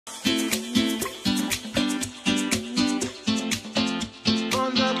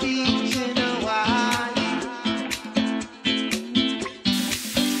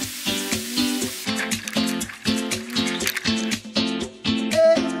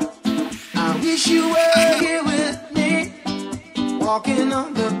walking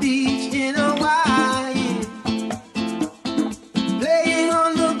on the beach in Hawaii, playing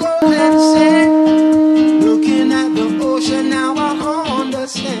on the golden sand, looking at the ocean. Now I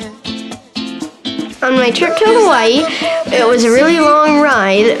understand. On my trip to Hawaii, it was a really long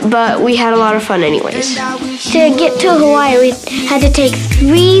ride, but we had a lot of fun anyways. To get to Hawaii, we had to take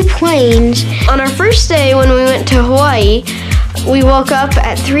 3 planes. On our first day when we went to Hawaii, we woke up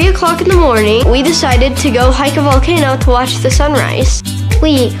at 3 o'clock in the morning. We decided to go hike a volcano to watch the sunrise.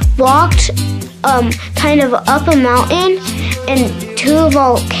 We walked kind of up a mountain and to a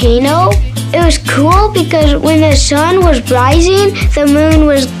volcano. It was cool because when the sun was rising, the moon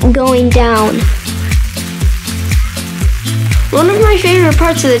was going down. One of my favorite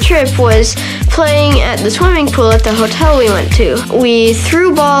parts of the trip was playing at the swimming pool at the hotel we went to. We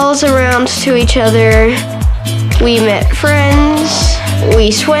threw balls around to each other. We met friends. We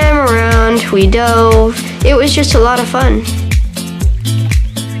swam around. We dove. It was just a lot of fun.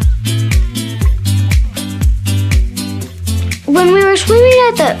 When we were swimming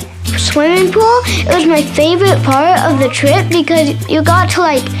at the swimming pool, it was my favorite part of the trip because you got to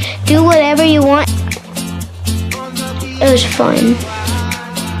like do whatever you want. It was fun.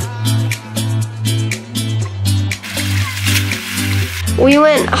 We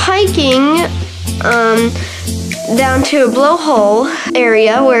went hiking down to a blowhole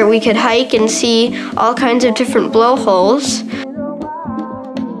area where we could hike and see all kinds of different blowholes.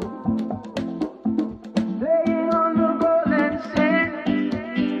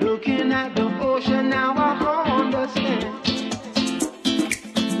 Looking at the ocean, now I understand.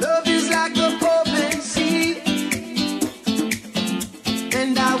 Love is like the open sea,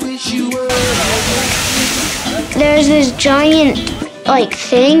 and I wish you were. There's this giant like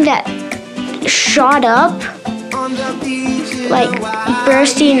thing that shot up, On the beach in like Hawaii.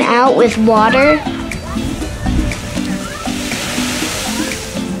 bursting out with water.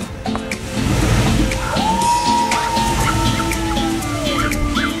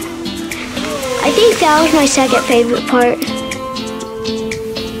 I think that was my second favorite part.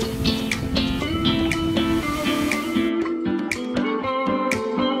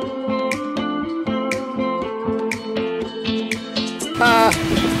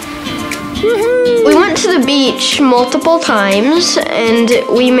 We went to the beach multiple times and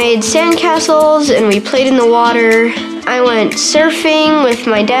we made sandcastles and we played in the water. I went surfing with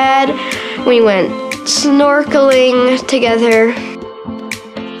my dad. We went snorkeling together.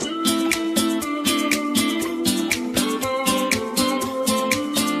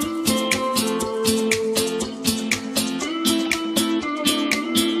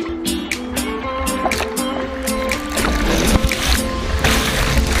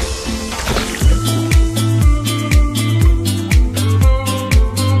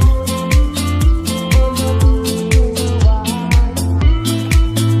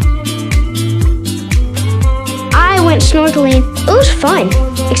 Snorkeling. It was fun,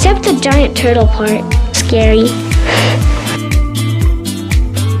 except the giant turtle part. Scary.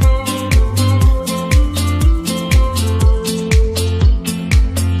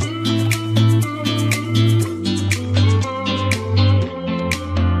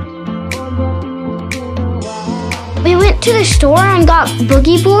 We went to the store and got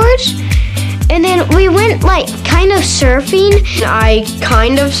boogie boards, and then we went like kind of surfing. I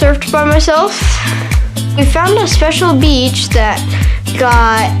kind of surfed by myself. We found a special beach that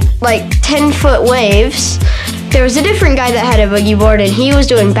got like 10-foot waves. There was a different guy that had a boogie board and he was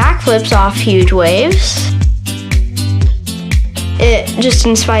doing backflips off huge waves. It just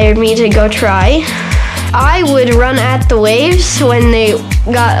inspired me to go try. I would run at the waves when they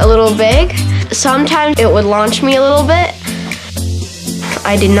got a little big. Sometimes it would launch me a little bit.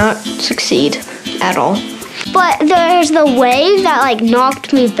 I did not succeed at all. But there's the wave that like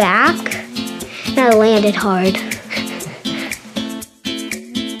knocked me back. And I landed hard.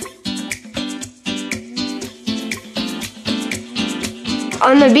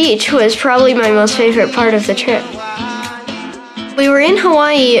 On the beach was probably my most favorite part of the trip. We were in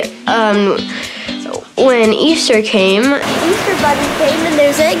Hawaii when Easter came. Easter bunny came and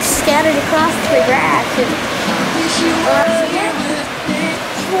there's eggs scattered across the grass.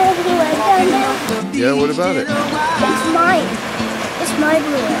 Yeah, what about it? It's mine. It's my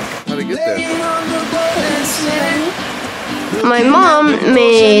blue egg. How'd it get there? My mom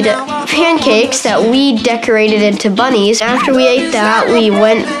made pancakes that we decorated into bunnies. After we ate that, we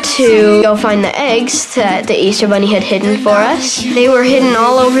went to go find the eggs that the Easter Bunny had hidden for us. They were hidden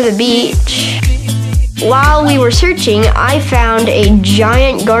all over the beach. While we were searching, I found a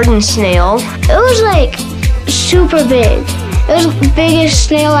giant garden snail. It was like super big. It was the biggest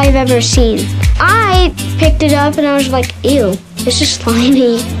snail I've ever seen. I picked it up and I was like, ew. It's just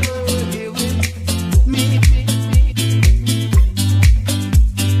slimy.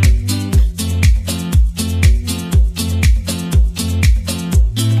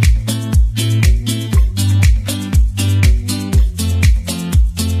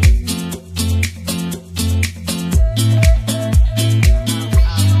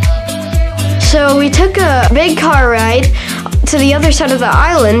 So we took a big car ride to the other side of the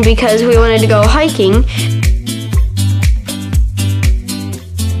island because we wanted to go hiking.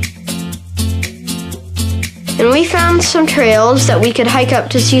 And we found some trails that we could hike up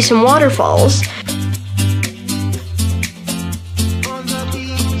to see some waterfalls.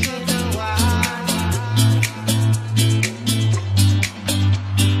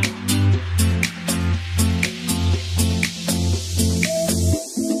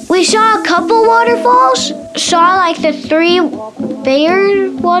 We saw a couple waterfalls. Saw like the 3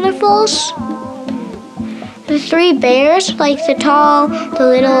 bear waterfalls. The 3 bears, like the tall,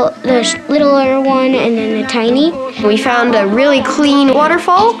 the littler one, and then the tiny. We found a really clean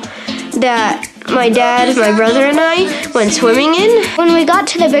waterfall that my dad, my brother, and I went swimming in. When we got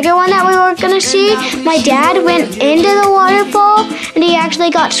to the bigger one that we were gonna see, my dad went into the waterfall and he actually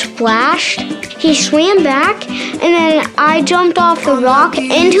got splashed. He swam back, and then I jumped off the rock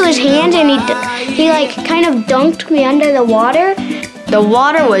into his hands, and he like kind of dunked me under the water. The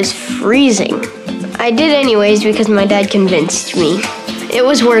water was freezing. I did anyways because my dad convinced me. It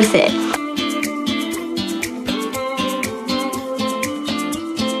was worth it.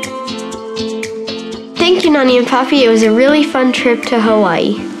 Thank you, Nani and Papi. It was a really fun trip to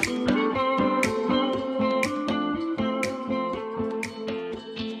Hawaii.